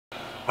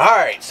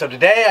Alright, so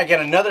today I got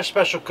another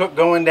special cook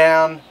going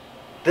down.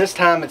 This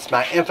time it's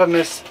my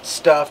infamous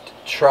stuffed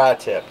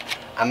tri-tip.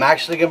 I'm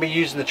actually going to be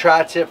using the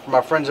tri-tip for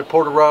my friends at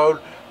Porterroad.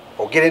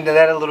 We'll get into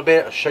that a little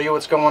bit. I'll show you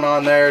what's going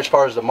on there as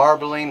far as the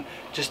marbling.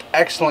 Just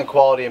excellent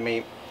quality of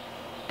meat.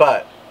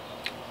 But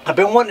I've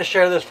been wanting to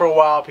share this for a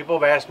while. People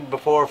have asked me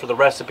before for the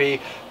recipe,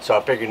 so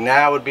I figured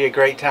now would be a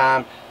great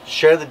time to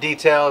share the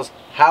details,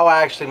 how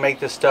I actually make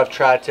this stuffed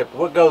tri-tip,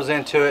 what goes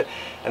into it.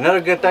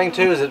 Another good thing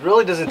too is it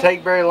really doesn't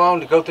take very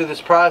long to go through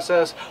this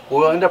process.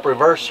 We'll end up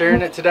reverse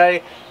searing it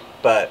today.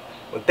 But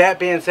with that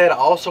being said, I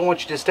also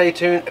want you to stay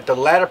tuned. At the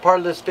latter part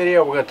of this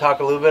video, we're going to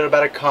talk a little bit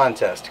about a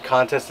contest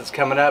that's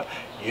coming up.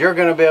 You're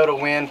going to be able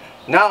to win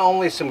not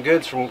only some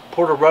goods from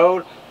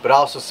Porterroad, but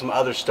also some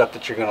other stuff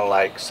that you're going to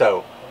like.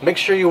 So make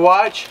sure you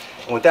watch,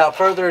 and without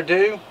further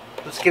ado,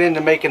 let's get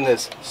into making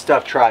this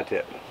stuffed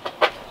tri-tip.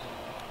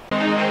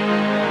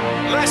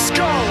 Let's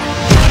go!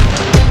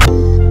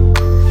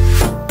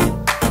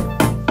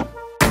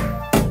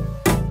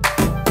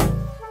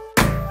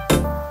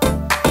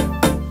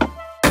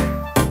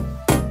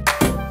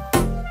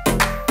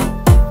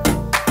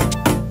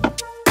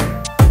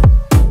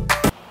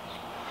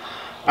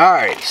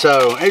 Alright,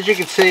 so as you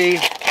can see,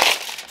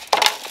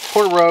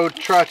 Porterroad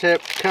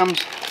tri-tip comes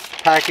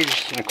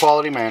packaged in a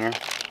quality manner.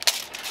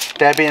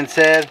 That being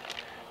said,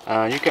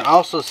 you can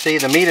also see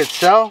the meat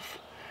itself.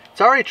 It's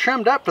already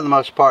trimmed up for the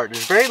most part.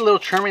 There's very little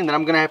trimming that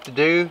I'm going to have to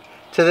do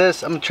to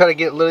this. I'm going to try to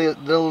get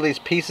little of these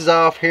pieces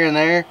off here and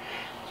there.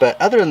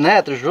 But other than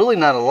that, there's really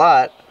not a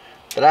lot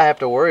that I have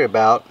to worry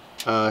about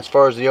as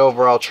far as the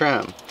overall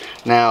trim.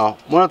 Now,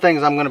 one of the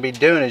things I'm going to be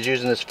doing is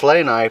using this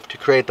fillet knife to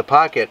create the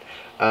pocket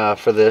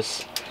for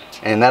this.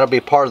 And that'll be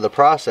part of the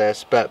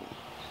process. But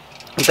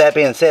with that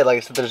being said, like I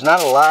said, there's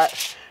not a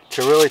lot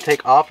to really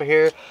take off of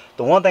here.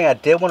 The one thing I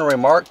did want to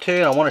remark to,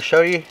 and I want to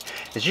show you,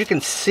 is you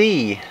can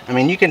see, I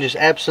mean, you can just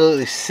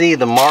absolutely see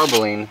the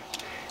marbling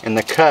in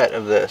the cut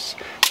of this.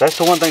 That's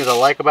the one thing I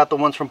like about the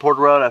ones from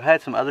Porterroad. I've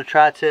had some other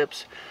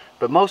tri-tips,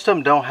 but most of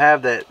them don't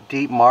have that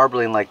deep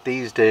marbling like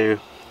these do.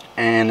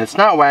 And it's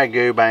not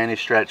Wagyu by any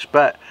stretch,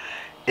 but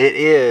it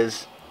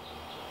is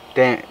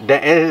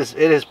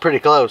pretty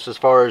close as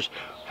far as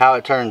how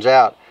it turns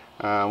out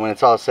when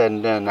it's all said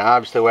and done. Now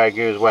obviously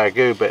Wagyu is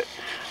Wagyu, but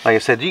like I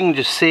said, you can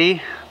just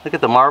see, look at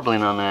the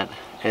marbling on that.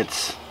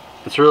 It's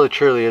really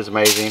truly is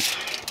amazing.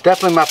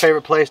 Definitely my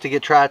favorite place to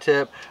get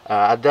tri-tip.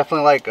 I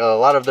definitely like a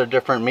lot of their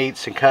different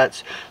meats and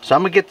cuts. So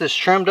I'm gonna get this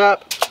trimmed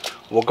up.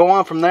 We'll go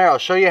on from there. I'll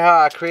show you how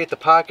I create the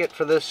pocket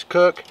for this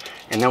cook,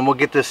 and then we'll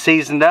get this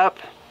seasoned up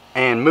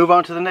and move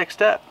on to the next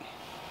step.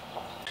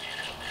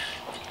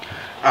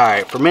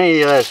 Alright, for many of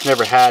you that's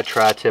never had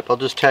tri-tip, I'll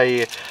just tell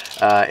you,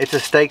 it's a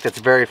steak that's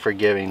very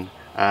forgiving.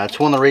 It's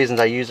one of the reasons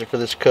I use it for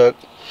this cook,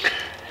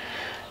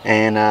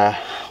 and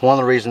one of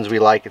the reasons we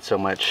like it so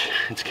much.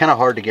 It's kind of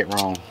hard to get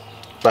wrong,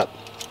 but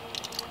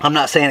I'm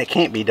not saying it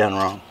can't be done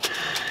wrong.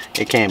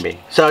 It can be.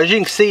 So as you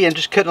can see, I'm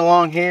just cutting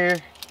along here,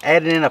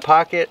 adding in a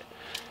pocket,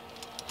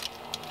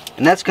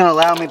 and that's going to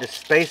allow me to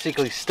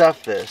basically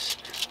stuff this.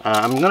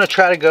 I'm going to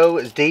try to go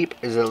as deep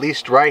as at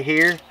least right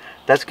here.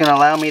 That's going to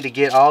allow me to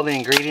get all the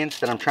ingredients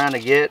that I'm trying to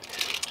get.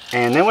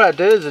 And then what I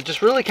do is it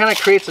just really kind of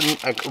creates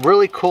a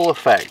really cool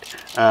effect.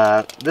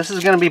 This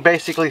is going to be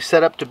basically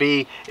set up to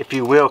be, if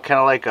you will, kind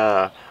of like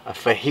a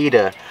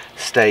fajita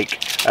steak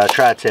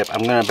tri-tip.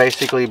 I'm going to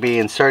basically be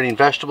inserting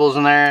vegetables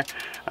in there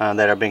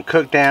that have been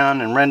cooked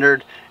down and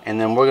rendered. And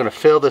then we're going to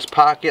fill this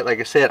pocket, like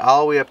I said,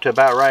 all the way up to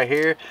about right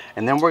here.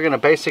 And then we're going to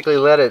basically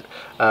let it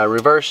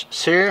reverse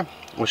sear,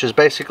 which is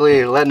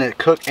basically letting it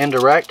cook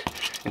indirect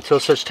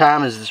until such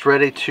time as it's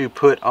ready to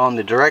put on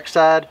the direct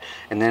side,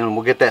 and then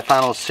we'll get that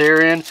final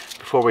sear in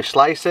before we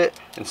slice it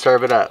and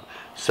serve it up.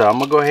 So I'm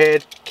gonna go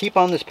ahead, keep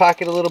on this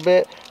pocket a little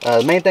bit.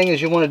 The main thing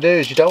is you want to do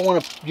is you don't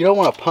want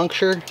to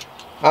puncture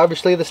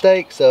obviously the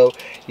steak, so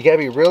you got to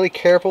be really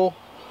careful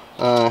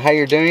how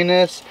you're doing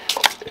this.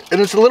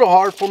 And it's a little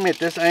hard for me at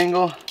this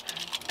angle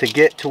to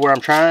get to where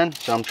I'm trying,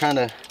 so I'm trying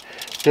to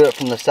do it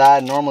from the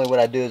side. Normally what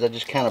I do is I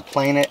just kind of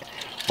plane it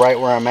right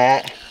where I'm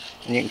at,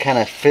 and you can kind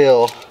of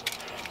feel,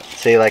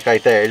 see, like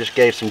right there, it just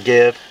gave some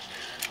give.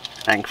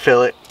 I can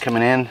feel it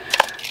coming in,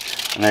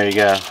 and there you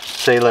go.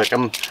 See, look,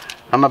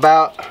 I'm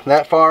about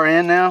that far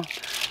in now.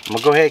 I'm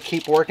gonna go ahead and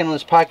keep working on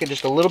this pocket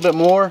just a little bit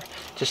more,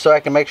 just so I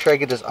can make sure I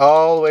get this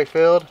all the way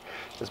filled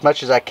as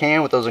much as I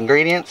can with those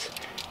ingredients,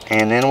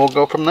 and then we'll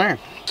go from there.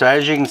 So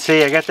as you can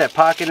see, I got that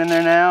pocket in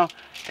there now.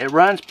 It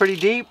runs pretty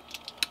deep,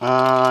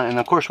 and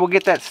of course we'll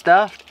get that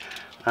stuffed,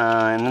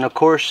 and then of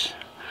course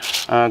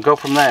go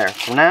from there.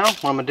 For now,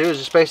 what I'm going to do is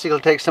just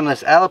basically take some of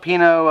this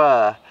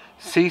jalapeno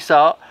sea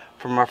salt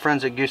from our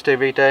friends at Gustus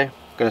Vitae. I'm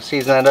going to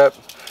season that up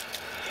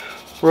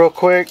real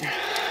quick.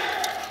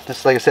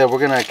 Just like I said, we're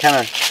going to kind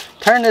of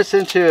turn this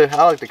into,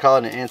 I like to call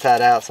it an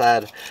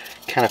inside-outside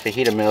kind of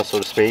fajita meal, so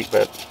to speak,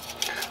 but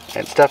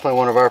it's definitely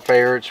one of our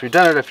favorites. We've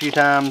done it a few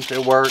times.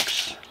 It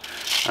works.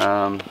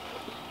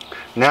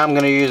 Now I'm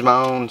going to use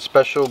my own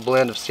special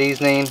blend of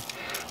seasoning.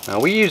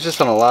 We use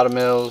this on a lot of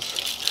meals,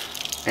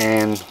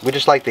 and we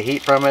just like the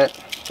heat from it,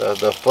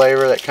 the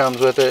flavor that comes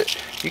with it.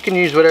 you can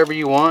use whatever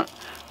you want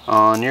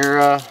on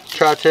your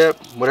tri-tip,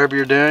 whatever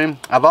you're doing.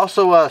 I've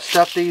also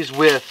stuffed these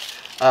with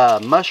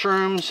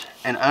mushrooms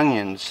and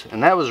onions,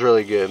 and that was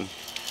really good.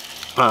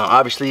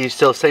 Obviously,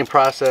 still the same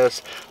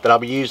process that I'll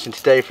be using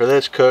today for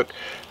this cook.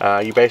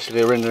 You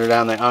basically render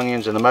down the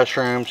onions and the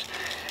mushrooms,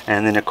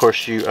 and then of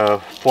course you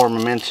form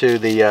them into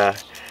the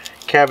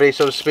cavity,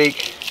 so to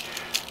speak,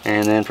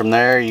 and then from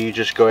there you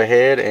just go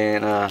ahead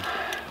and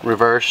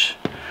reverse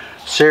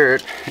sear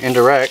it,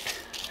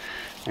 indirect,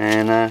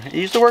 and it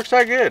usually works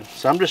out good.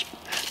 So I'm just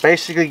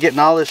basically getting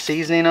all this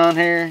seasoning on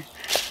here,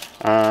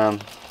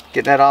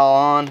 getting that all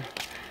on,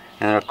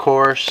 and of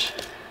course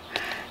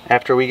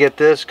after we get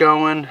this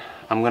going,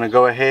 I'm gonna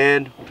go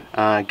ahead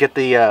get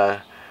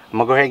the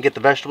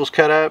vegetables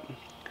cut up,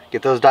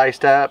 get those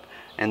diced up,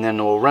 and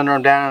then we'll render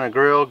them down on the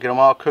grill, get them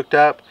all cooked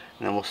up,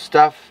 and then we'll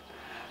stuff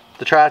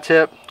the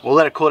tri-tip. We'll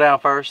let it cool down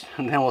first,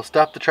 and then we'll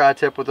stuff the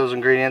tri-tip with those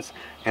ingredients,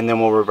 and then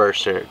we'll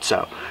reverse sear it.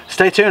 So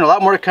stay tuned, a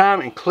lot more to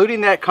come,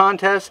 including that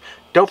contest.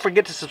 Don't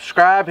forget to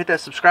subscribe, hit that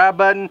subscribe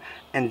button,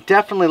 and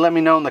definitely let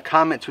me know in the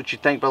comments what you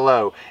think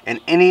below. And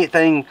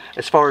anything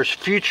as far as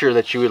future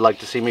that you would like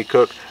to see me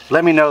cook,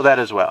 let me know that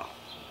as well.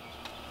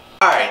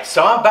 Alright,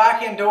 so I'm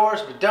back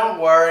indoors, but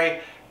don't worry,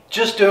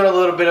 just doing a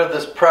little bit of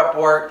this prep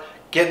work,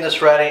 getting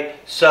this ready.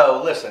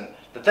 So listen,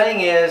 the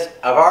thing is,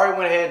 I've already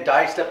went ahead and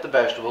diced up the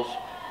vegetables.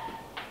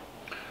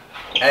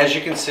 As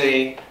you can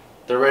see,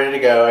 they're ready to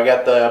go. I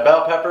got the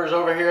bell peppers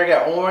over here, I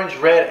got orange,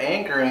 red,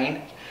 and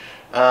green.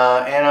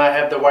 And I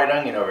have the white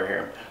onion over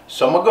here.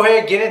 So I'm going to go ahead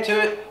and get into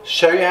it,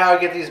 show you how I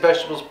get these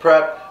vegetables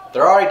prepped.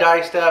 They're already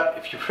diced up.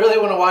 If you really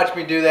want to watch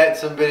me do that in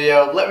some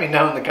video, let me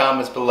know in the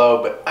comments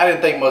below. But I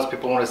didn't think most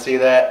people want to see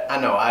that. I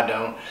know I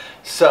don't.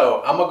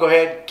 So I'm going to go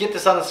ahead, get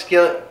this on the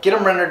skillet, get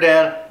them rendered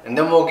down, and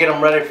then we'll get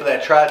them ready for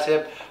that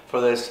tri-tip for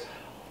this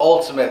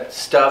ultimate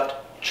stuffed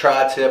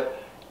tri-tip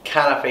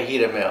kind of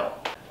fajita meal.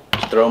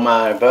 Just throw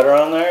my butter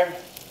on there.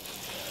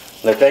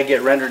 Let that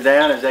get rendered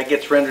down. As that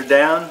gets rendered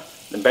down,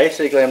 then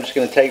basically I'm just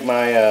going to take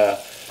my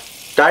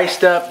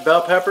diced up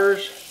bell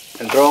peppers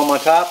and throw them on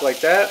top like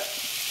that,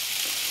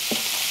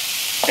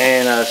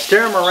 and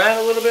stir them around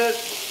a little bit,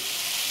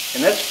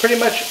 and that's pretty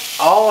much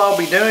all I'll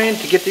be doing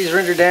to get these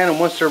rendered down. And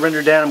once they're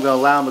rendered down, I'm going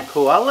to allow them to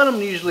cool. I'll let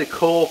them usually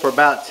cool for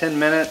about 10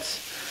 minutes,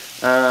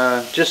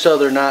 just so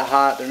they're not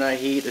hot, they're not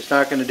heat. It's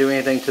not going to do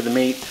anything to the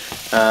meat,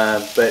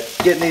 but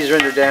getting these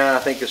rendered down I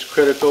think is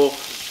critical.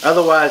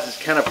 Otherwise it's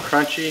kind of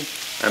crunchy.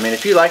 I mean,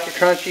 if you like it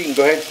crunchy, you can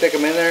go ahead and stick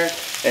them in there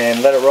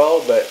and let it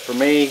roll, but for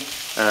me,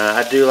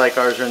 I do like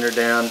ours rendered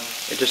down.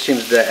 It just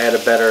seems to add a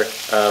better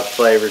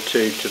flavor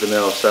to the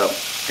meal. So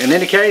in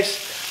any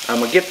case, I'm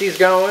going to get these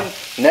going.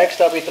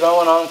 Next I'll be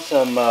throwing on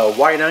some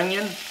white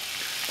onion.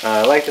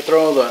 I like to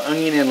throw the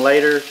onion in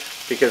later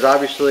because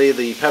obviously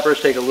the peppers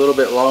take a little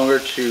bit longer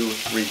to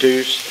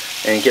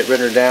reduce and get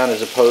rendered down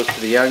as opposed to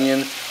the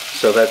onion.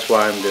 So that's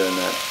why I'm doing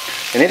that.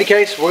 In any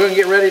case, we're going to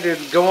get ready to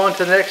go on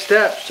to the next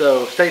step,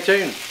 so stay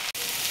tuned.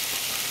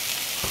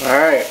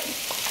 Alright,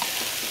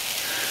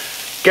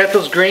 got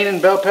those green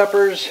and bell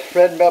peppers,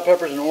 red and bell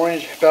peppers and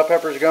orange bell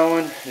peppers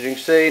going. As you can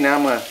see, now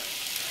I'm going to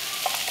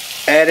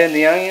add in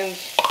the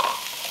onions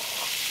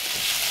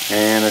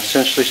and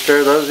essentially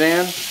stir those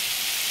in.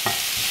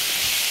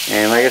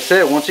 And like I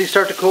said, once these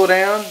start to cool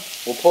down,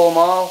 we'll pull them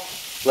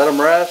off, let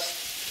them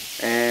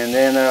rest, and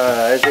then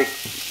as they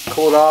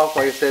cooled off,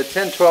 like I said,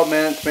 10-12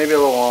 minutes, maybe a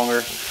little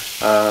longer,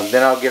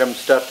 then I'll get them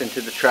stuffed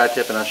into the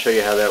tri-tip and I'll show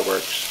you how that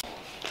works.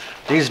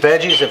 These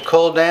veggies have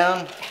cooled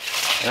down,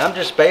 and I'm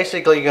just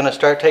basically going to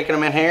start taking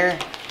them in here,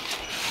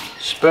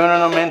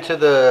 spooning them into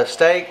the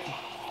steak.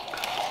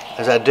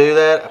 As I do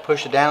that, I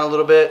push it down a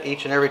little bit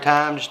each and every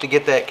time just to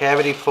get that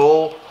cavity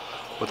full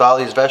with all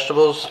these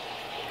vegetables.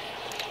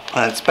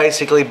 And it's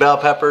basically bell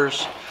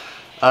peppers,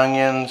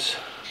 onions,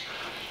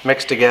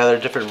 mixed together,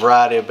 different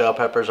variety of bell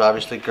peppers,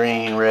 obviously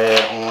green,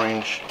 red,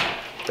 orange.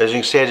 As you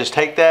can see, I just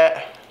take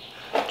that,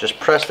 just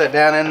press that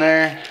down in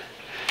there,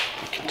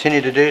 and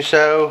continue to do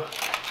so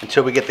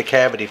until we get the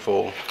cavity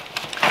full.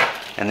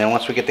 And then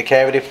once we get the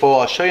cavity full,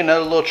 I'll show you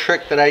another little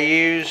trick that I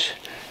use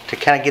to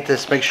kind of get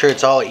this, make sure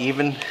it's all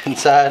even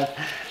inside.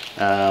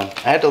 I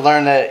had to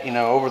learn that, you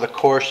know, over the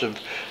course of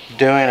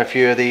doing a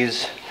few of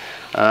these.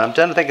 I've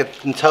done, I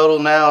think in total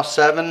now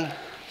seven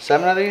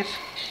of these,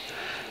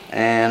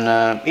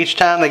 and each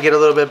time they get a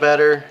little bit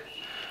better.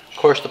 Of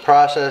course the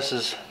process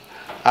is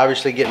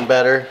obviously getting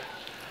better,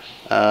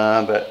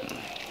 but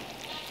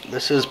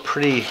this is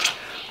pretty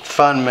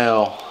fun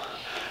meal.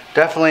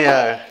 Definitely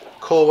a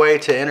cool way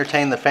to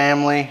entertain the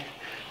family,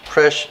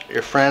 impress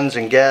your friends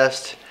and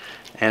guests,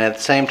 and at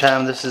the same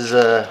time this is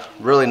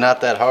really not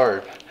that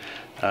hard.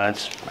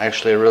 It's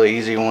actually a really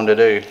easy one to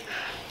do,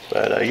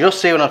 but you'll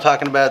see what I'm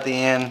talking about at the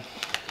end,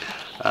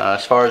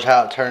 as far as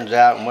how it turns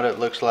out and what it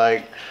looks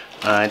like.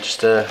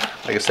 Just like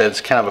I said,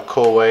 it's kind of a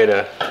cool way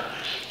to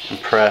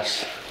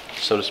impress,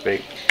 so to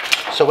speak.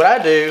 So what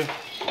I do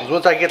is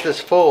once I get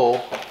this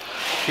full,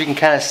 you can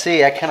kind of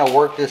see I kind of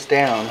work this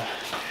down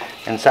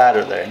inside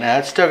of there. Now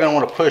it's still going to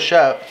want to push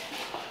up,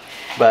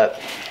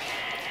 but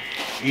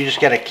you just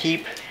got to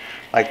keep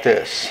like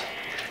this.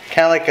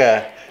 kind of like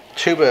a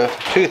tube of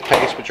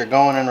toothpaste, but you're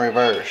going in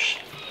reverse.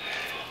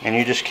 And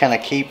you just kind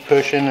of keep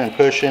pushing and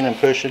pushing and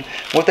pushing.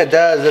 What that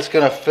does, it's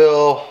going to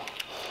fill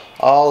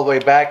all the way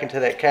back into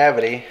that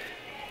cavity.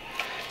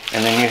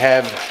 And then you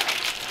have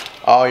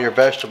all your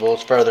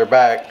vegetables further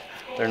back.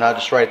 They're not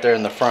just right there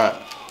in the front.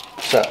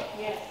 So,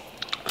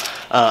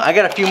 I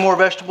got a few more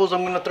vegetables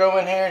I'm going to throw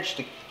in here just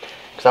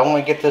because I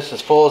want to get this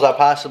as full as I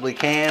possibly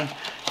can.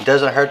 It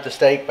doesn't hurt the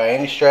steak by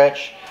any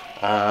stretch.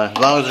 As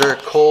long as they're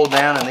cooled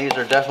down, and these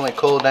are definitely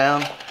cooled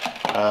down.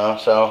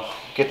 So,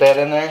 get that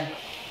in there.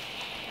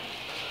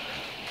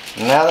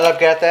 Now that I've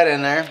got that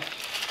in there,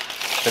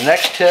 the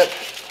next tip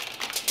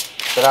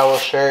that I will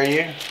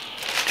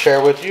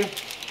share with you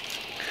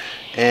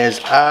is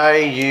I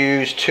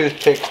use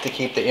toothpicks to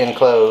keep the end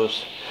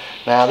closed.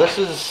 Now this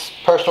is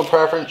personal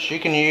preference. You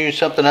can use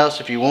something else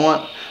if you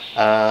want.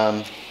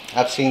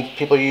 I've seen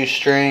people use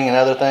string and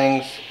other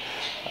things.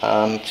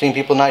 Seen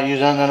people not use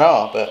nothing at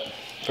all, but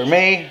for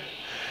me,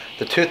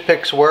 the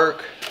toothpicks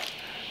work.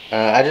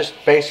 I just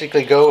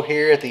basically go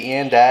here at the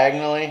end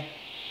diagonally,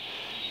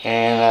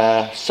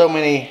 and so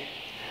many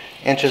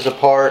inches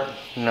apart.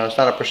 You know, it's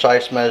not a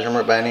precise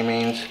measurement by any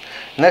means,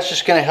 and that's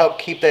just going to help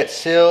keep that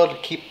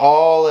sealed, keep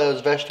all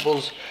those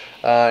vegetables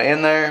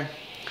in there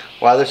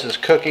while this is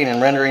cooking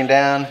and rendering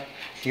down.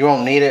 You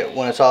won't need it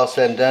when it's all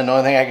said and done. The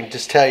only thing I can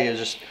just tell you is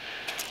just,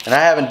 and I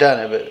haven't done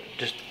it, but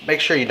just make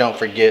sure you don't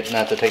forget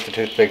not to take the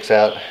toothpicks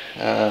out.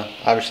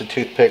 Obviously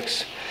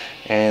toothpicks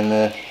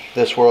in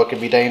this world can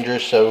be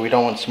dangerous, so we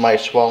don't want somebody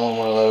swallowing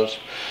one of those.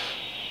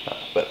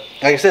 But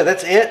like I said,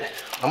 that's it.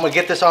 I'm going to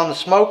get this on the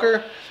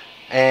smoker,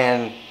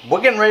 and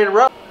we're getting ready to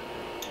roast.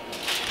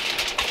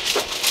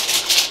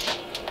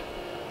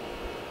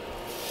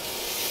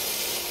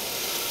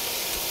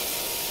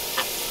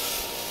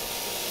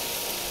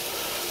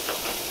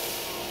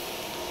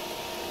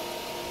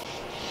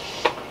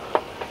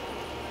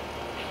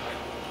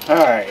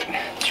 Alright,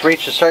 it's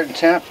reached a certain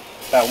temp,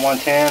 about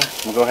 110.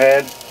 We'll go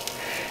ahead,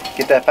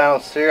 get that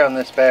final sear on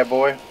this bad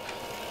boy.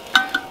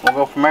 We'll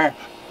go from there.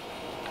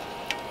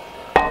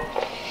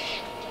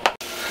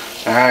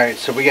 Alright,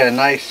 so we got a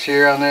nice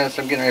sear on this.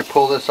 I'm getting ready to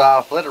pull this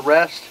off, let it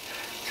rest.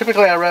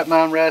 Typically I let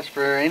mine rest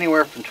for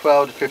anywhere from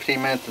 12 to 15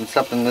 minutes in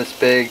something this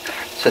big,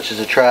 such as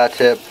a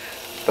tri-tip.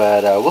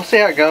 But we'll see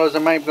how it goes. I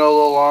might go a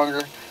little longer.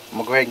 I'm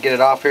going to go ahead and get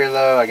it off here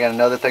though. I got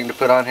another thing to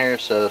put on here,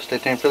 so stay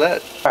tuned for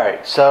that.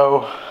 Alright,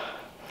 so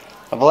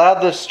I've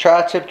allowed this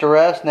tri-tip to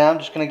rest. Now I'm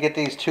just going to get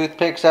these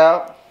toothpicks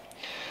out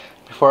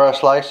before I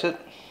slice it,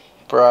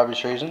 for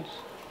obvious reasons.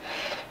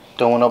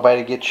 Don't want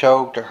nobody to get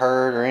choked or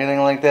hurt or anything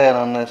like that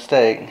on this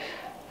steak.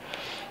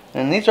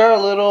 And these are a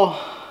little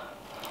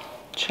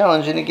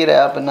challenging to get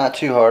out, but not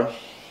too hard.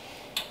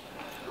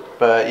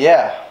 But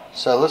yeah,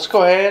 so let's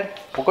go ahead.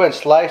 We'll go ahead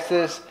and slice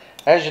this.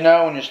 As you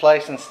know, when you're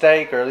slicing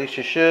steak, or at least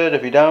you should,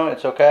 if you don't,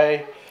 it's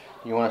okay.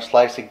 You want to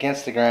slice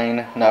against the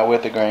grain, not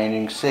with the grain.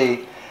 You can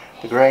see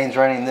the grain's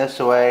running this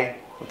way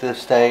with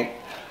this steak.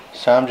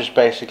 So I'm just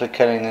basically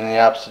cutting in the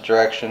opposite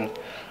direction.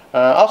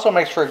 Also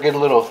makes for a good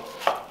little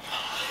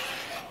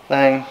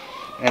thing.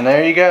 And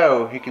there you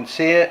go. You can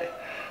see it.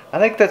 I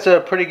think that's a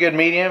pretty good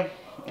medium.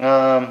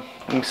 You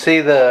can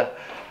see the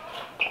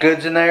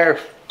goods in there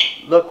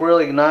look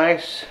really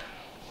nice.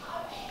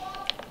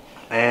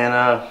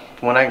 And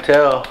from what I can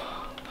tell,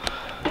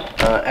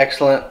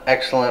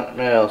 excellent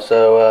meal.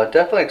 So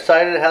definitely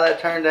excited how that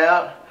turned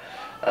out.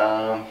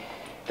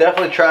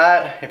 Definitely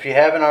try it if you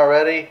haven't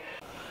already.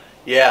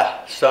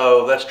 Yeah,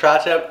 so that's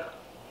tri-tip.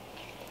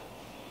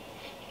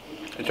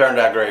 It turned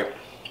out great.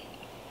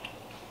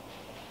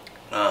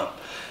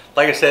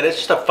 Like I said, it's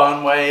just a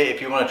fun way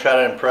if you want to try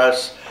to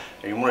impress,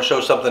 if you want to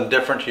show something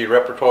different to your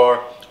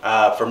repertoire.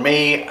 For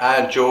me,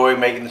 I enjoy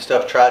making the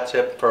stuff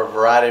tri-tip for a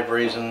variety of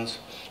reasons.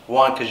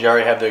 One, because you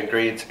already have the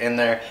ingredients in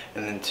there,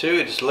 and then two,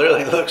 it just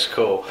literally looks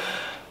cool.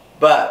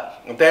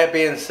 But with that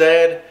being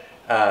said,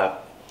 I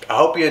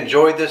hope you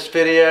enjoyed this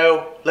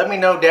video. Let me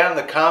know down in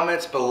the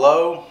comments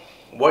below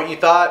what you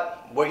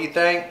thought, what you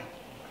think.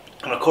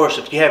 And of course,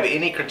 if you have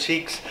any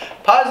critiques,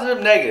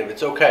 positive, negative,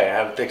 it's okay. I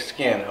have thick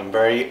skin. I'm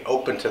very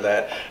open to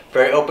that.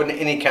 Very open to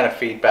any kind of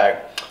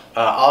feedback.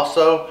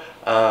 Also,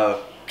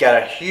 got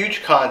a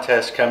huge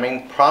contest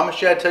coming.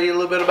 Promise you I'd tell you a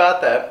little bit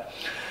about that.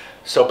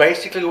 So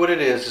basically what it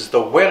is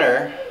the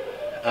winner,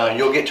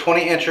 you'll get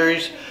 20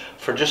 entries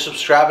for just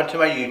subscribing to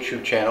my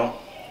YouTube channel.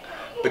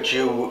 But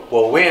you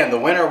will win. The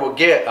winner will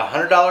get a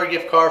 $100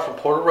 gift card from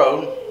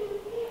Porterroad,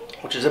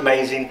 which is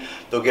amazing.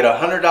 They'll get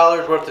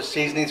 $100 worth of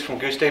seasonings from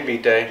Gustus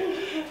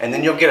Vitae, and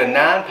then you'll get a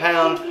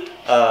 9-pound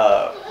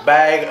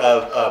bag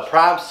of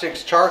Prime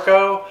 6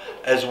 charcoal,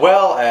 as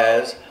well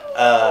as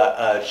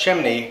a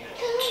chimney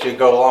to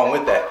go along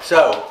with that.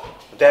 So,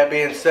 with that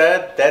being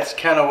said, that's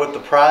kind of what the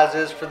prize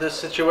is for this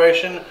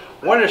situation.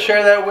 Wanted to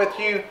share that with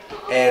you,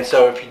 and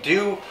so if you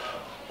do,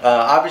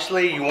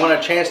 obviously you want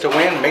a chance to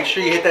win, make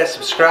sure you hit that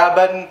subscribe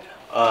button.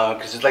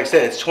 Because like I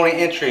said, it's 20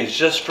 entries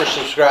just for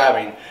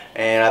subscribing,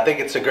 and I think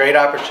it's a great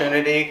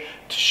opportunity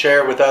to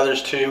share with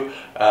others too,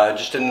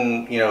 just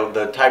in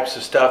the types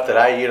of stuff that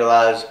I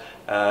utilize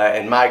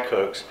in my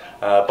cooks.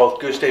 both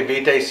Gustus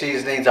Vitae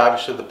seasonings,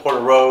 obviously the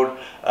Porterroad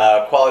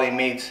quality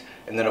meats,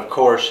 and then of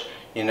course,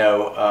 you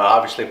know,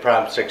 obviously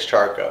Prime 6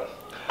 Charco.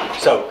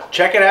 So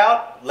check it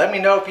out. Let me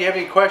know if you have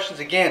any questions.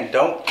 Again,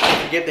 don't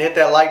forget to hit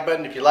that like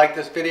button if you like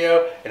this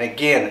video. And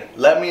again,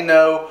 let me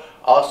know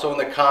also in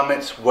the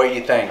comments what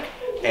you think.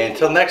 And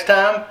until next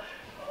time,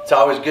 it's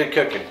always good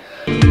cooking.